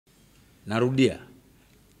Narudia,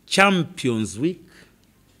 Champions Week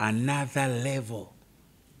another level.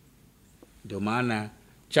 Ndio maana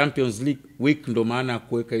Champions League Week, ndio maana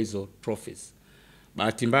kuweka hizo trophies.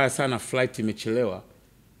 Bahati mbaya sana flight imechelewa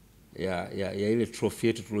ya ile trophy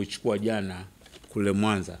yetu tuloichukua jana kule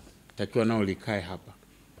Mwanza. Takiwa nao likae hapa.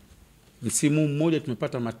 Msimu mmoja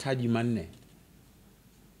tumepata mataji 4.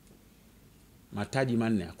 Mataji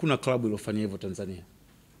 4. Hakuna klabu iliyofanya hivyo Tanzania.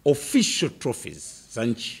 Official trophies za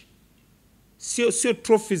nchi. Sio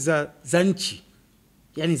trophies za nchi.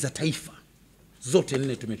 Yani za taifa. Zote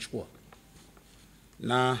 4 tumechukua.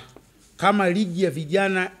 Na kama ligi ya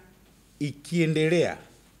vijana ikiendelea,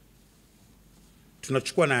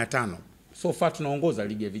 tunachukua na ya 5. So far tunaongoza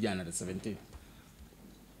ligi ya vijana ya 17.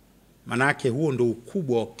 Manake huo ndo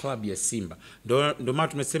ukubwa wa klabu ya Simba. Ndo maana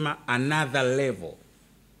tumesema another level.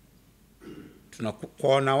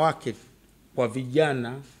 Kwa wanawake, kwa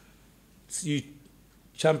vijana,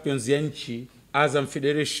 Champions ya nchi, Azam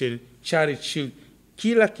Federation, Charity Shield,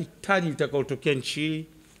 kila kitaji litakaotokea nchi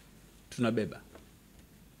tunabeba.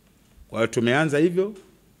 Kwa hiyo tumeanza hivyo,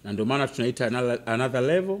 na ndio maana tunaita another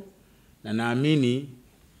level, na naamini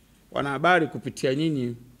wanahabari kupitia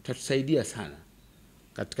nyinyi mtatusaidia sana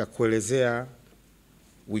katika kuelezea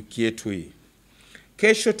wiki yetu hii.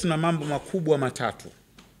 Kesho tuna mambo makubwa 3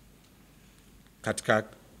 katika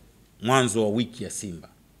mwanzo wa wiki ya Simba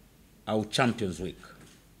au Champions Week.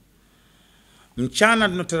 Mchana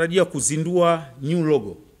tunatarajia kuzindua new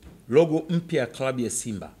logo mpya ya klabu ya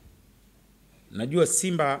Simba. Najua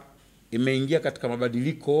Simba imeingia katika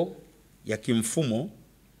mabadiliko ya kimfumo,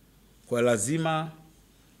 kwa lazima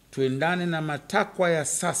tuendane na matakwa ya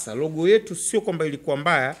sasa. Logo yetu sio kwamba ilikuwa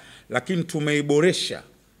mbaya, lakini tumeiboresha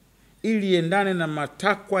ili iendane na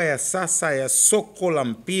matakwa ya sasa ya soko la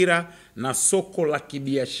mpira na soko la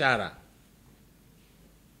kibiashara.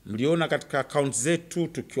 Mliona katika account zetu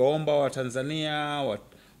tukiwaomba Watanzania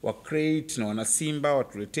wa create na wana Simba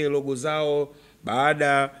watuletee logo zao.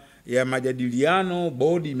 Baada ya majadiliano,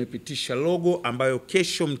 bodi imepitisha logo ambayo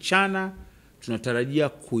kesho mchana tunatarajia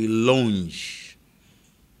kuilaunch.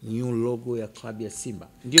 New logo ya klabu ya Simba.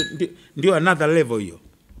 Ndio another level hiyo.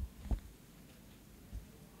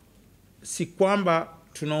 Si kwamba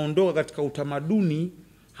tunaondoka katika utamaduni,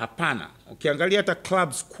 hapana. Ukiangalia hata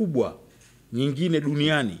clubs kubwa nyingine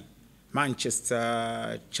duniani,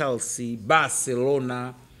 Manchester, Chelsea,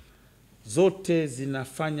 Barcelona, zote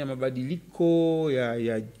zinafanya mabadiliko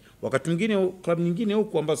ya wakati mwingine club nyingine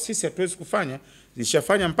huko ambazo sisi hatuwezi kufanya,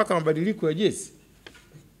 zishafanya mpaka mabadiliko ya jezi.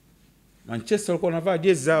 Manchester walikuwa wanavaa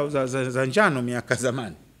jezi zao za njano miaka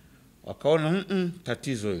zamani. Wakaona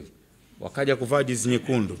tatizo hili. Wakaja kuvaa jezi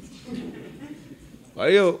nyekundu. Kwa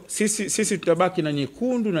hiyo sisi tutabaki na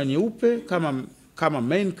nyekundu na nyeupe kama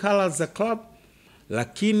main colors za club,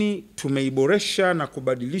 lakini tumeiboresha na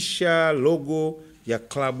kubadilisha logo ya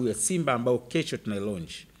klabu ya Simba ambayo kesho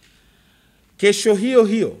tunailaunch. Kesho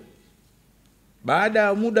hiyo baada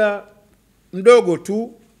ya muda mdogo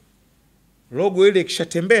tu logo ile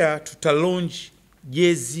ikishatembea, tutalaunch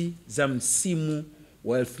jezi za msimu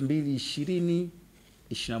wa 2020-21.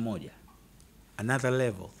 Another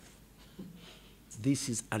level. This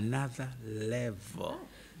is another level.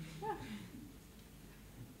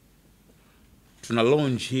 Tuna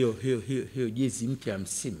launch hiyo jezi mpya ya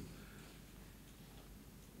msimu.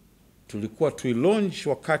 Tulikuwa tuilaunch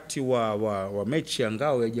wakati wa mechi ya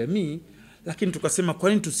ngao ya jamii, lakini tukasema kwa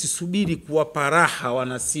nini tusisubiri kuwapa raha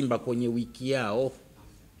wana Simba kwenye wiki yao.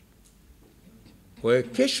 Kwa hiyo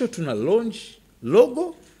kesho tuna launch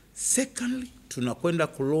logo, secondly tunakwenda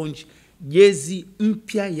kulaunch jezi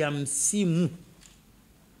mpya ya msimu.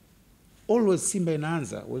 Always Simba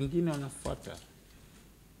inaanza, wengine wanafuata.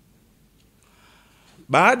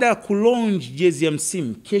 Baada ya kulaunch jezi ya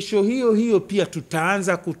msimu, kesho hiyo pia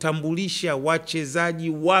tutaanza kutambulisha wachezaji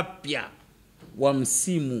wapya wa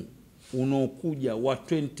msimu unaokuja wa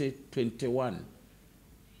 2021.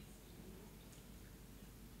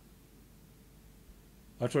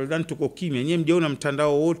 Watu walidhani tuko kimya. Nyewe mjaona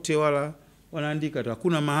mtandao wote wala wanaandika tu.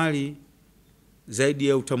 Hakuna mahali zaidi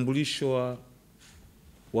ya utambulisho wa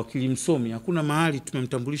wakili msomi. Hakuna mahali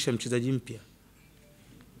tumemtambulisha mchezaji mpya.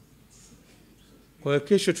 Kwa hiyo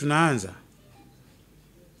kesho tunaanza.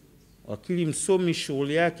 Wakili msomi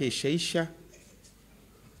shughuli yake ishaisha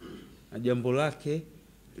na jambo lake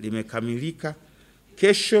limekamilika.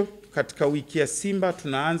 Kesho katika wiki ya Simba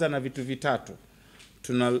tunaanza na vitu vitatu.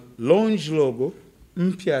 Tuna launch logo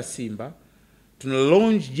mpya ya Simba, tuna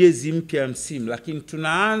launch jezi mpya ya msimu, lakini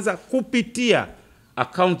tunaanza kupitia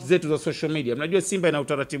account zetu za social media. Mnajua Simba ina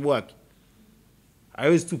utaratibu wake.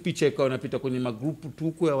 Haiwezi tu picha ikawa inapita kwenye magrupu tu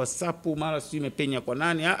huko ya WhatsApp, mara si imepenya kwa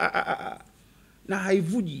nani, na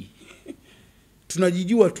haivuji.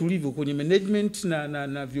 tunajijua tulivyo kwenye management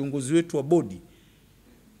na viongozi wetu wa bodi.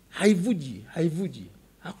 Haivuji.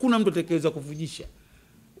 Hakuna mtu atakayeweza kuvujisha.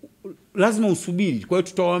 Lazima usubiri. Kwa hiyo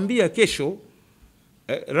tutawaambia kesho,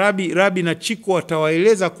 Rabi na Chiko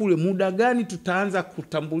watawaeleza kule muda gani tutaanza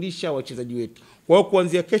kutambulisha wachezaji wetu. Kwa hiyo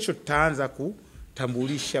kuanzia kesho tutaanza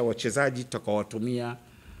kutambulisha wachezaji tutakaowatumia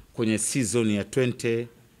kwenye season ya 2021.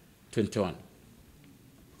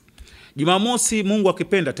 Jumamosi, Mungu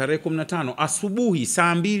akipenda, tarehe 15 asubuhi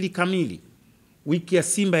saa 2 kamili, wiki ya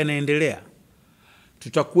Simba inaendelea.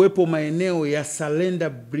 Tutakuwepo maeneo ya Salenda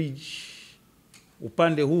Bridge,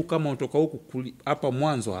 upande huu kama utoka huku hapa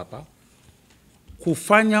mwanzo hapa,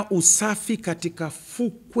 kufanya usafi katika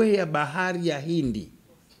fukwe ya bahari ya Hindi,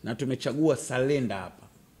 na tumechagua Salenda hapa.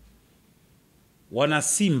 Wana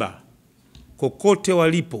Simba kokote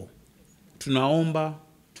walipo, tunaomba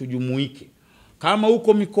tujumuike. Kama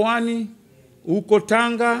uko mikoani, uko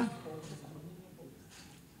Tanga,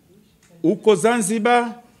 uko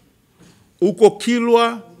Zanzibar, uko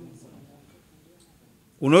Kilwa,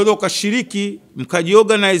 unaweza ukashiriki,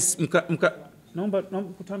 mkajiorganize, naomba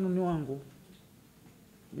mkutano ni wangu.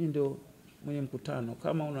 Mimi ndio mwenye mkutano.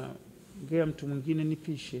 Kama unaongea mtu mwingine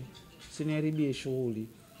nipishe, usiniharibie shughuli.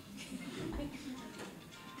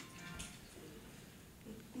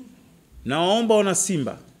 Naomba wana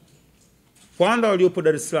Simba kwanza waliopo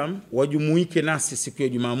Dar es Salaam wajumuike nasi siku ya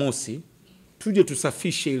Jumamosi, tuje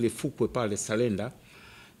tusafishe ile fukwe pale Salenda,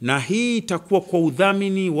 na hii itakuwa kwa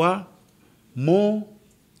udhamini wa Mo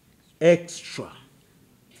Extra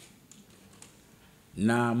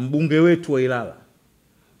na mbunge wetu wa Ilala.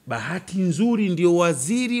 Bahati nzuri ndio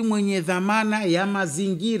waziri mwenye dhamana ya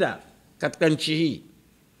mazingira katika nchi hii,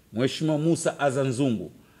 Mheshimiwa Musa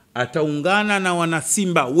Azanzungu, ataungana na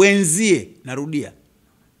wanasimba wenzie, narudia,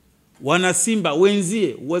 wanasimba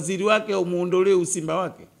wenzie, waziri wake umuondolee usimba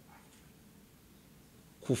wake,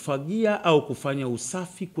 kufagia au kufanya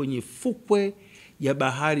usafi kwenye fukwe ya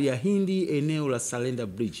bahari ya Hindi, eneo la Salenda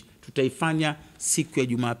Bridge. Tutaifanya siku ya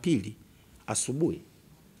Jumapili asubuhi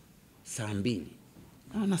saa 2.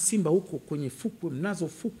 Na Simba huko kwenye fukwe, mnazo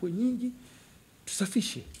fukwe nyingi,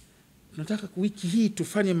 tusafishe. Tunataka wiki hii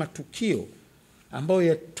tufanye matukio ambayo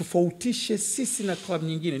yatofautishe sisi na klabu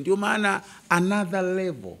nyingine. Ndio maana another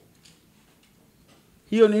level.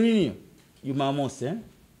 Hiyo ni nini? Jumamosi,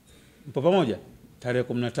 mpo pamoja? Tarehe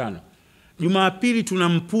 15. Jumapili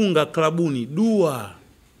tunampunga klabuni dua.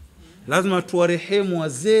 Lazima tuwarehemu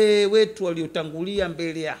wazee wetu waliotangulia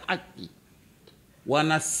mbele ya haki.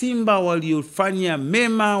 Wana Simba waliofanya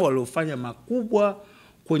mema, waliofanya makubwa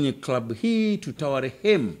kwenye klabu hii,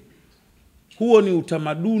 tutawarehemu. Huo ni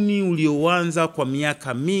utamaduni ulioanza kwa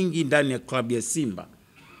miaka mingi ndani ya klabu ya Simba.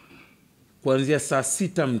 Kuanzia saa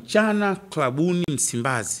 6 mchana klabuni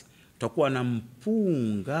Msimbazi tutakuwa na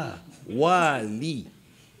mpunga wali.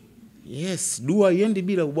 Yes, dua iendi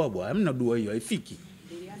bila ubwabwa. Hamna dua hiyo, haifiki.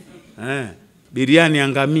 Biriani ya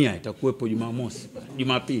ngamia itakuwepo Jumamosi,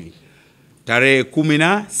 Jumapili tarehe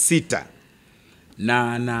 16.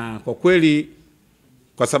 Na kwa kweli,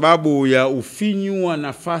 kwa sababu ya ufinyu wa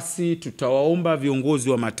nafasi, tutawaomba viongozi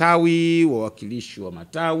wa matawi, wawakilishi wa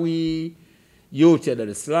matawi yote ya Dar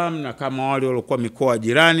es Salaam, na kama wale waliokuwa mikoa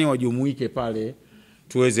jirani wajumuike pale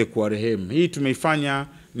tuweze kuwarehemu. Hii tumeifanya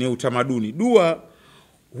ni utamaduni. Dua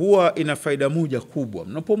huwa ina faida moja kubwa.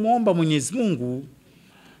 Mnapomwomba Mwenyezi Mungu,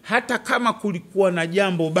 hata kama kulikuwa na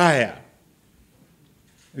jambo baya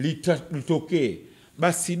litokee,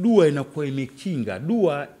 basi dua inakuwa imekinga.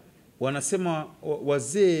 Dua, wanasema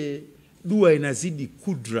wazee, dua inazidi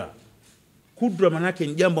kudra. Kudra manake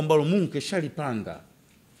ni jambo ambalo Mungu keshalipanga,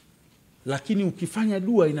 lakini ukifanya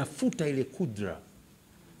dua inafuta ile kudra.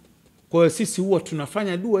 Kwa hiyo sisi huwa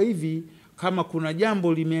tunafanya dua hivi, kama kuna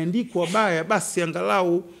jambo limeandikwa baya, basi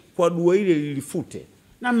angalau kwa dua ile lilifute.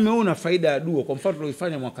 Na mmeona faida ya dua. Kwa mfano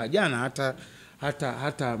tulifanya mwaka jana,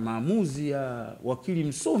 hata maamuzi ya wakili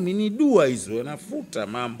msomi ni dua hizo, yanafuta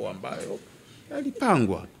mambo ambayo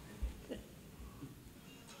yalipangwa.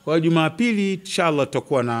 Kwa Jumapili inshallah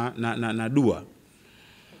tutakuwa na dua.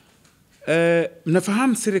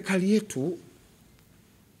 Mnafahamu serikali yetu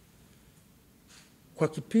kwa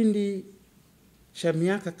kipindi cha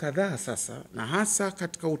miaka kadhaa sasa, na hasa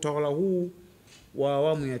katika utawala huu wa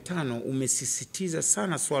awamu ya 5, umesisitiza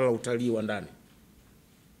sana swala la utalii wa ndani.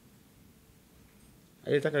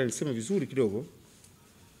 Nataka niliseme vizuri kidogo.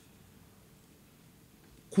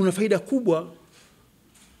 Kuna faida kubwa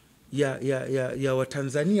ya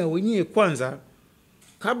Watanzania wenyewe kwanza,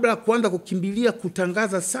 kabla kuanza kukimbilia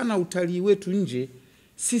kutangaza sana utalii wetu nje.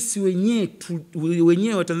 Sisi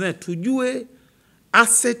wenyewe Watanzania tujue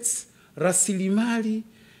assets, rasilimali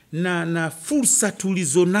na fursa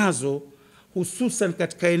tulizonazo hususan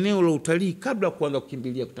katika eneo la utalii kabla ya kuanza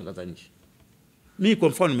kukimbilia kutangaza nje. Mimi kwa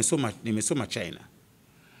mfano nimesoma China.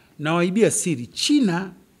 Na waibia siri,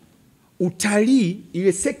 China utalii,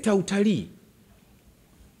 ile sekta ya utalii,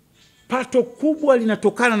 pato kubwa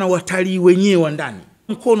linatokana na watalii wenyewe wa ndani.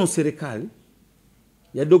 Mkono serikali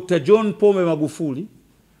ya Dr. John Pombe Magufuli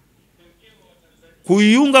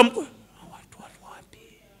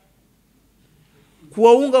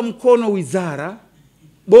kuwaunga mkono wizara,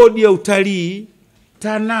 bodi ya utalii,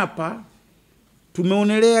 TANAPA.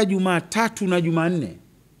 Tumeonelea Jumatatu na Jumanne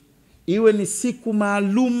iwe ni siku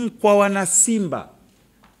maalum kwa wanasimba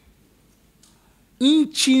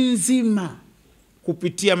nchi nzima,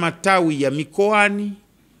 kupitia matawi ya mikoani,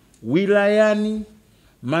 wilayani,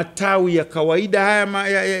 matawi ya kawaida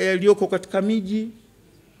haya yaliyoko katika miji,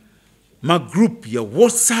 magroup ya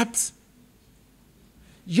WhatsApps,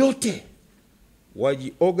 yote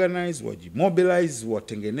wajiorganize, wajimobilize,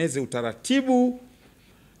 watengeneze utaratibu.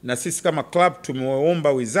 Na sisi kama club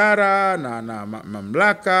tumewaomba wizara na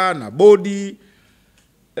mamlaka na bodi,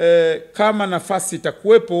 kama nafasi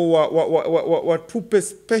itakuwepo watupe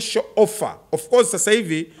special offer. Of course sasa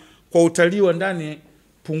hivi kwa utalii wa ndani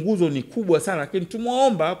punguzo ni kubwa sana, lakini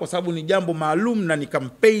tumewaomba kwa sababu ni jambo maalum na ni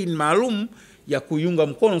campaign maalum ya kuiunga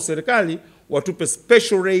mkono serikali, watupe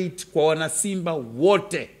special rate kwa wanasimba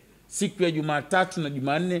wote siku ya Jumatatu na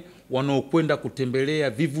Jumanne wanaokwenda kutembelea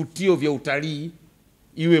vivutio vya utalii,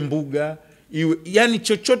 iwe mbuga, iwe yani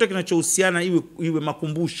chochote kinachohusiana, iwe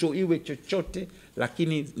makumbusho, iwe chochote,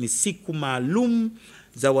 lakini ni siku maalum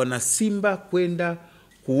za wanasimba kwenda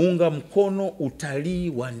kuunga mkono utalii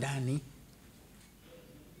wa ndani.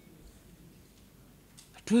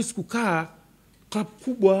 Hatuwezi kukaa club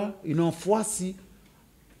kubwa ina wafuasi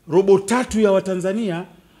 3/4 ya Watanzania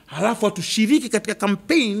halafu hatushiriki katika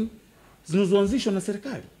campaign zinazoanzishwa na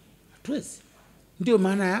serikali. Hatuwezi. Ndio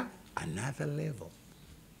maana ya another level.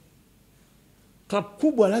 Club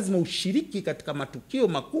kubwa lazima ushiriki katika matukio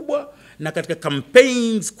makubwa na katika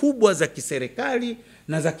campaigns kubwa za kiserikali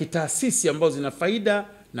na za kitaasisi ambazo zina faida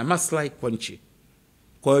na maslahi kwa nchi.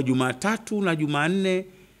 Kwa hiyo Jumatatu na Jumanne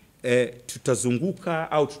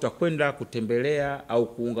tutazunguka au tutakwenda kutembelea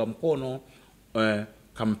au kuunga mkono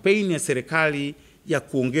campaign ya serikali ya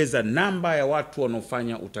kuongeza namba ya watu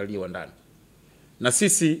wanaofanya utalii wa ndani. Na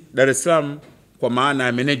sisi Dar es Salaam kwa maana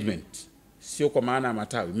ya management, sio kwa maana ya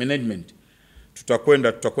matawi, management,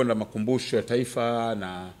 tutakwenda makumbusho ya taifa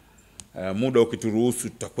na muda ukituruhusu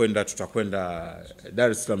tutakwenda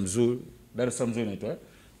Dar es Salaam Zoo inaitwa,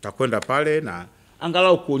 tutakwenda pale na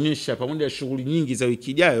angalau kuonyesha pamoja na shughuli nyingi za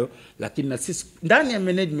wiki ijayo, lakini na sisi ndani ya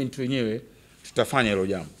management wenyewe tutafanya hilo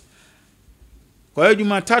jambo. Kwa hiyo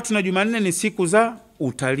Jumatatu na Jumanne ni siku za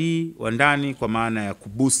utalii wa ndani kwa maana ya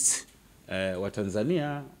kuboost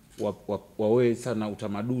Watanzania wawe sana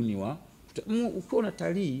utamaduni wa ukiwa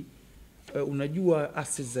unatalii, unajua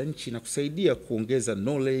assets za nchi na kusaidia kuongeza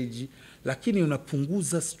knowledge, lakini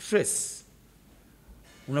unapunguza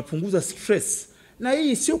stress. Na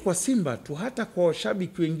hii sio kwa Simba tu, hata kwa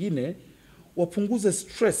washabiki wengine wapunguze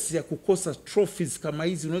stress ya kukosa trophies kama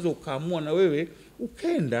hizi. Unaweza ukaamua na wewe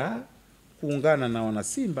ukenda kuungana na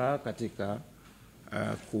wanasimba katika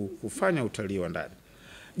kufanya utalii wa ndani.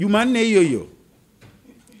 Jumanne hiyo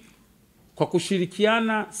kwa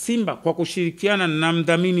kushirikiana Simba, kwa kushirikiana na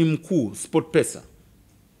mdhamini mkuu SportPesa,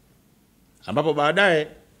 ambapo baadaye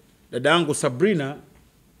dada yangu Sabrina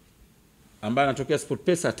ambaye anatokea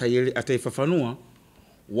SportPesa ataifafanua,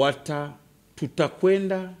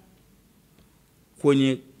 tutakwenda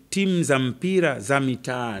kwenye timu za mpira za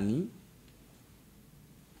mitaani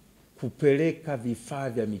kupeleka vifaa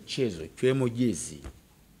vya michezo ikiwemo jezi,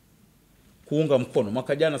 kuunga mkono.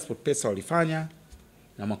 Mwaka jana SportPesa walifanya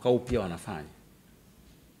na mwaka huu pia wanafanya.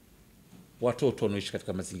 Watoto wanaoishi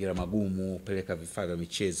katika mazingira magumu, peleka vifaa vya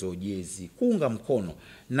michezo, jezi, kuunga mkono.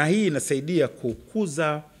 Na hii inasaidia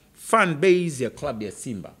kukuza fan base ya klabu ya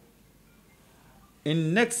Simba.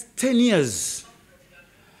 In next 10 years,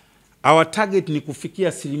 our target ni kufikia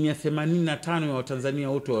 85% ya Watanzania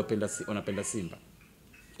wote wanapenda Simba.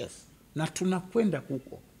 Yes. Na tunakwenda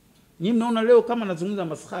huko. Nyinyi mnaona leo kama nazungumza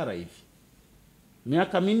maskhara hivi.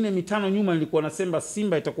 Miaka 4-5 nyuma nilikuwa nasema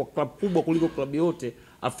Simba itakuwa klabu kubwa kuliko klabu yote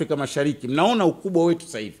Afrika Mashariki. Mnaona ukubwa wetu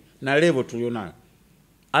sasa hivi na level tulionayo.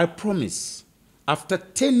 I promise after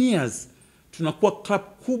 10 years tunakuwa klabu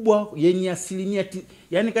kubwa yenye asilimia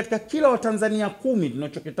yani katika kila Watanzania 10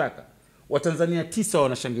 tunachokitaka, Watanzania 9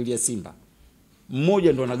 wanashangilia Simba.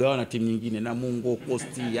 Mmoja ndo anagawana timu nyingine, na Mungo,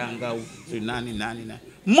 Costi, Yanga, nani.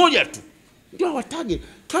 Mmoja tu. Ndio wa target.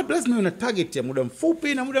 Club lazima una target ya muda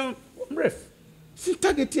mfupi na muda mrefu. Si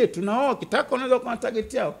target yetu, na wao kitaka wanaweza kuwa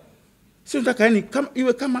target yao. Sio nataka yani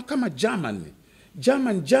iwe kama German.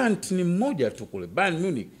 German giant ni mmoja tu kule Bayern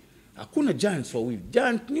Munich. Hakuna giants wawili.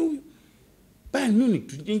 Giant ni huyu Bayern Munich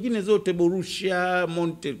tu, nyingine zote Borussia,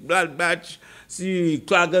 Mönchengladbach, si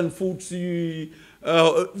Klagenfurt, si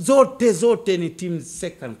zote ni team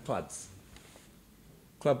second clubs.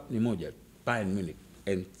 Club ni moja, Bayern Munich.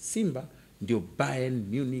 And Simba ndio Bayern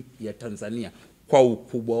Munich ya Tanzania kwa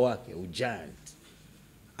ukubwa wake, giant.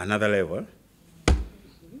 Another level.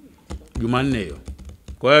 Jumanne hiyo.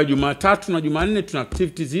 Kwa hiyo Jumatatu na Jumanne tuna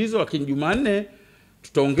activities hizo, lakini Jumanne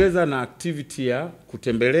tutaongeza na activity ya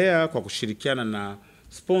kutembelea kwa kushirikiana na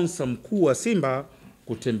sponsor mkuu wa Simba,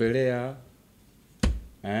 kutembelea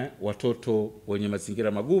watoto wenye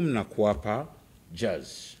mazingira magumu na kuwapa jazz.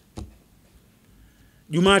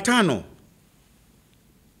 Jumatano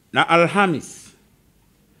na Alhamis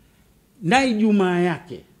na Ijumaa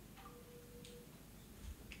yake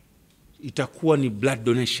itakuwa ni blood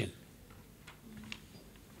donation.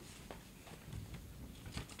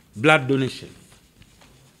 Blood donation.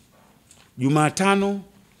 Jumatano,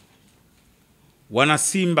 wana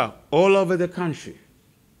Simba all over the country,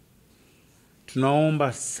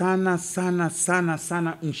 tunaomba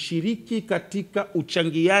sana mshiriki katika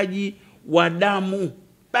uchangiaji wa damu.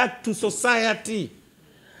 Back to society.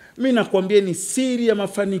 Mimi nakwambia ni siri ya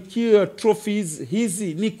mafanikio ya trophies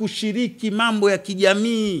hizi ni kushiriki mambo ya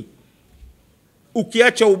kijamii.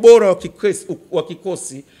 Ukiacha ubora wa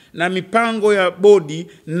kikosi na mipango ya bodi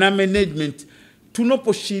na management,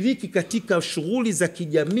 tunaposhiriki katika shughuli za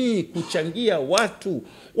kijamii kuchangia watu,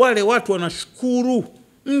 wale watu wanashukuru.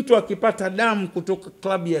 Mtu akipata damu kutoka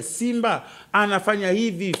klabu ya Simba anafanya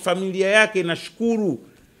hivi, familia yake inashukuru,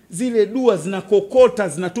 zile dua zinakokota,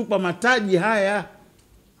 zinatupa mataji haya.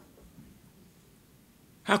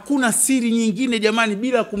 Hakuna siri nyingine jamani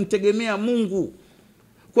bila kumtegemea Mungu.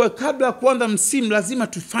 Kwa kabla kuanza msimu lazima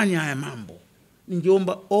tufanye haya mambo.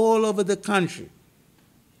 Ningeomba all over the country,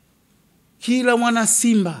 kila mwana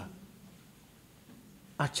Simba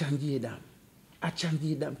achangie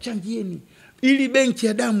damu, changieni. Ili benki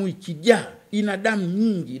ya damu ikijaa, ina damu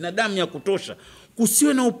nyingi, ina damu ya kutosha,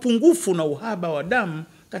 kusiwe na upungufu na uhaba wa damu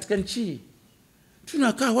katika nchi.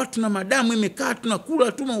 Tunakaa watu na madamu imekaa,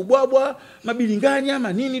 tunakula tu maubwabwa, mabilinganya,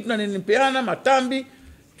 manini, tunanenepeana, matambi.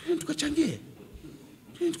 Tukachangie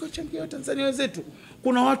Watanzania wenzetu.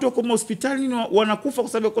 Kuna watu wako hospitalini wanakufa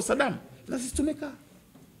kwa sababu ya kukosa damu, na sisi tumekaa.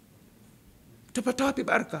 Tutapata wapi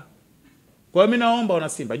baraka? Kwa hiyo mimi naomba wana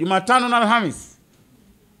Simba, Jumatano na Alhamis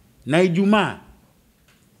na Ijumaa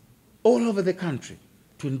all over the country,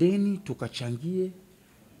 twendeni tukachangie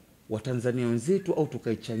Watanzania wenzetu, au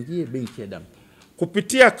tukaichangie benki ya damu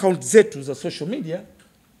kupitia account zetu za social media.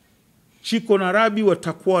 Chiko na Rabi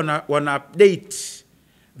watakuwa wana update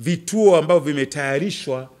vituo ambavyo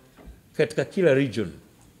vimetayarishwa katika kila region.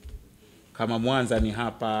 Kama Mwanza ni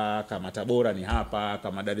hapa, kama Tabora ni hapa,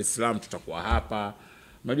 kama Dar es Salaam tutakuwa hapa.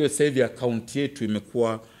 Unajua sasa hivi account yetu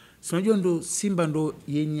imekuwa, unajua ndo Simba ndo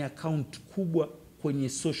yenye account kubwa kwenye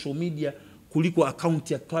social media kuliko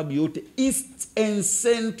account ya club yote East and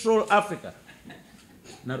Central Africa.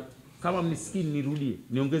 Na kama mnisikii nirudie,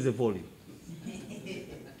 niongeze volume.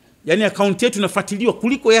 Yaani account yetu inafuatiliwa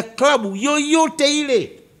kuliko ya klabu yoyote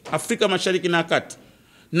ile Afrika Mashariki na Kati.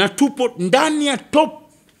 Na tupo ndani ya top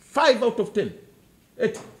 5 out of 10.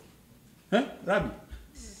 Eti. Rabi?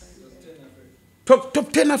 Top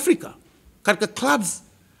 10 Afrika. Katika clubs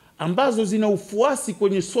ambazo zina ufuasi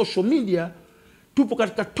kwenye social media, tupo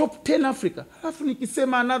katika top 10 Afrika. Alafu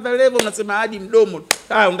nikisema another level unasema hadi mdomo.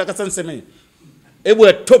 Unataka sana niseme. Hebu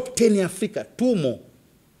ya top 10 ya Afrika tumo.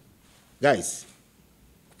 Guys,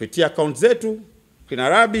 kupitia account zetu, kina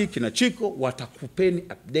Rabi, kina Chiko watakupeni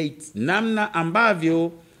updates namna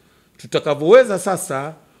ambavyo tutakavyoweza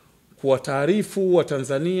sasa kuwataarifu wa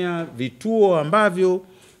Tanzania vituo ambavyo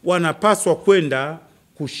wanapaswa kwenda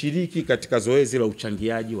kushiriki katika zoezi la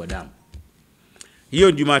uchangiaji wa damu.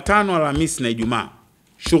 Hiyo Jumatano, Alhamisi na Ijumaa.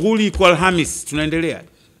 Shughuli kwa Alhamisi tunaendelea.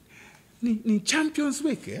 Ni Champions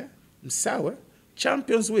Week, msawa?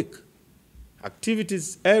 Champions Week.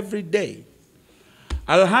 Activities every day.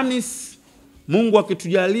 Alhamis, Mungu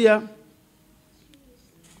akitujalia,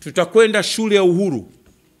 tutakwenda shule ya Uhuru.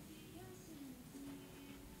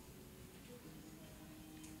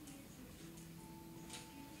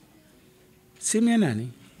 Sema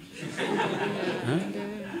nani?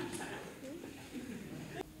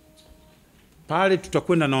 Pale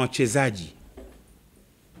tutakwenda na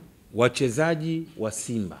wachezaji wa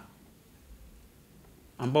Simba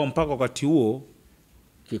ambao mpaka wakati huo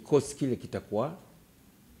kikosi kile kitakuwa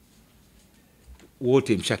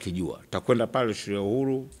wote mshakijua. Tutakwenda pale shule ya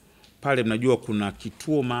Uhuru. Pale mnajua kuna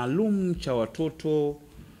kituo maalum cha watoto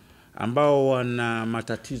ambao wana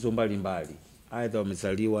matatizo mbalimbali, aidha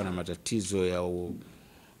wamezaliwa na matatizo ya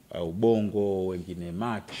ubongo, wengine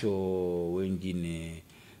macho, wengine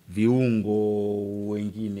viungo,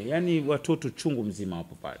 wengine yani watoto chungu mzima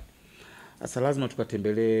wapo pale. Sasa lazima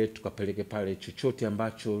tukatembelee, tukapeleke pale chochote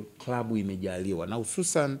ambacho klabu imejaliwa, na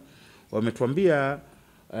hususan wametuambia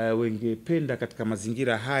wengependa katika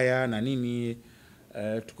mazingira haya na nini.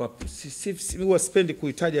 Huwa sipendi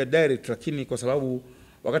kuitaja direct, lakini kwa sababu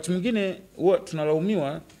wakati mwingine huwa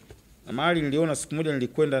tunalaumiwa. Na mahali niliona siku moja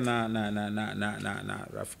nilikwenda na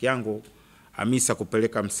rafiki yangu Hamisa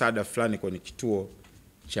kupeleka msaada fulani kwenye kituo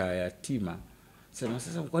cha yatima.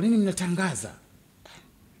 Sasa kwa nini mnatangaza?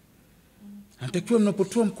 Natakiwa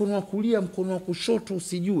mnapotoa mkono wa kulia, mkono wa kushoto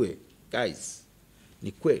usijue. Guys,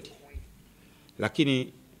 ni kweli.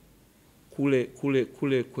 Lakini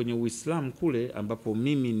kule kwenye Uislamu kule ambapo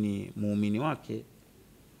mimi ni muumini wake,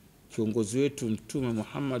 kiongozi wetu Mtume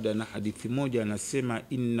Muhammad ana hadithi moja anasema,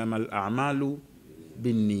 innamal a'malu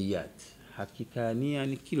binniyat, hakika nia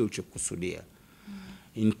ni kile ulichokusudia.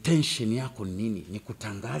 Intention yako nini? Ni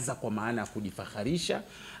kutangaza kwa maana ya kujifaharisha,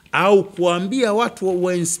 au kuambia watu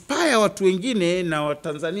wa inspire watu wengine na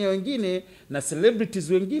Watanzania wengine na celebrities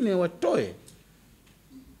wengine watoe?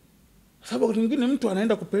 Sababu wakati mwingine mtu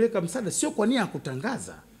anaenda kupeleka msaada sio kwa nia ya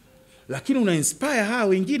kutangaza, lakini una inspire hawa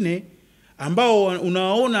wengine ambao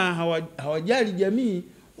unaona hawajali jamii,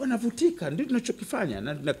 wanavutika. Ndio tunachokifanya.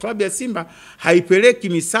 Na klabu ya Simba haipeleki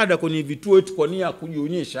misaada kwenye vituo wetu kwa nia ya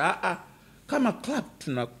kujionyesha. Kama club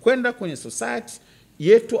tunakwenda kwenye society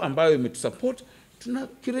yetu ambayo imetusupport,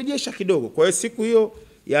 tunakirejesha kidogo. Kwa hiyo siku hiyo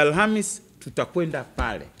ya Alhamis tutakwenda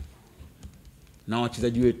pale na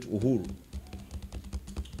wachezaji wetu uhuru.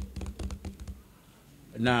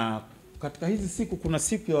 Na katika hizi siku kuna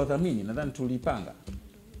siku ya wadhamini, nadhani tulipanga.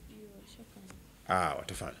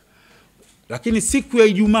 Watafanya. Lakini siku ya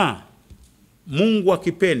Ijumaa, Mungu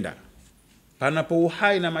akipenda, panapo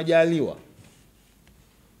uhai na majaliwa,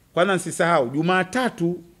 kwanza nisisahau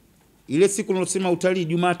Jumatatu, ile siku nilosema utalii,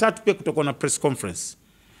 Jumatatu pia kutakuwa na press conference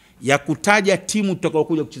ya kutaja timu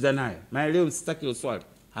tutakayokuja kucheza nayo. Maana leo sitaki hilo swali,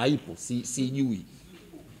 haipo, sijui.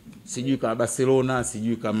 Sijui kama Barcelona,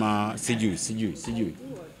 sijui kama sijui.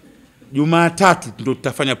 Jumatatu ndio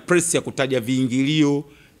tutafanya press ya kutaja viingilio,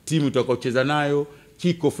 timu tutakayocheza nayo,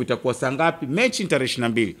 kick-off itakuwa saa ngapi, mechi tarehe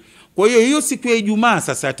 22. Kwa hiyo siku ya Ijumaa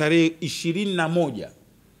sasa tarehe 21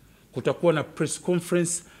 kutakuwa na press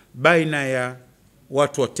conference baina ya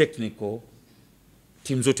watu wa technical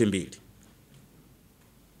timu zote mbili.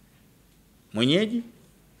 Mwenyeji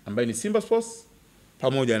ambaye ni Simba Sports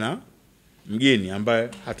pamoja na mgeni ambaye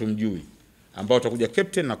hatumjui, ambao utakuja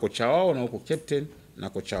captain na kocha wao, na huko captain na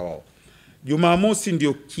kocha wao. Jumamosi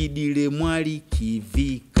ndio kidile mwali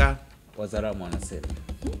kivika, Wazaramu wanasema.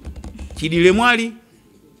 Kidile mwali,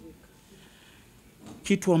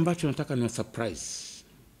 kitu ambacho nataka ni surprise.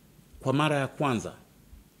 Kwa mara ya kwanza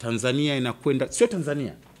Tanzania inakwenda, sio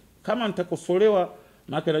Tanzania, kama nitakosolewa,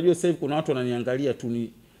 maana najua sasa hivi kuna watu wananiangalia tu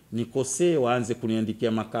nikosee waanze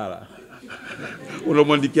kuniandikia makala.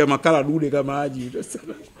 Unamwandikia makala dude kama haji.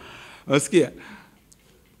 Unasikia?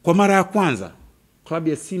 Kwa mara ya kwanza klabu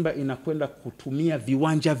ya Simba inakwenda kutumia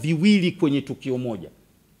viwanja viwili kwenye tukio moja.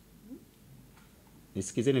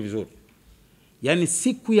 Nisikizeni vizuri. Yaani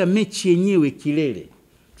siku ya mechi yenyewe kilele,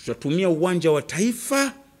 tutatumia uwanja wa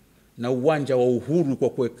Taifa na uwanja wa Uhuru kwa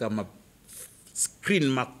kuweka screen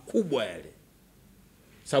makubwa yale.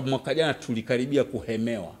 Sababu mwaka jana tulikaribia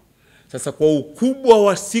kuhemewa. Sasa kwa ukubwa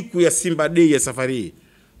wa siku ya Simba Day ya safari hii,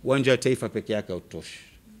 uwanja wa Taifa peke yake hautoshi.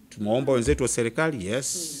 Tumeomba wenzetu wa serikali,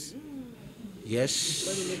 yes.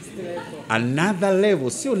 Another level,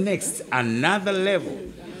 sio next, another level.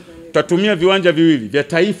 Tutatumia viwanja viwili vya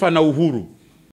Taifa na Uhuru.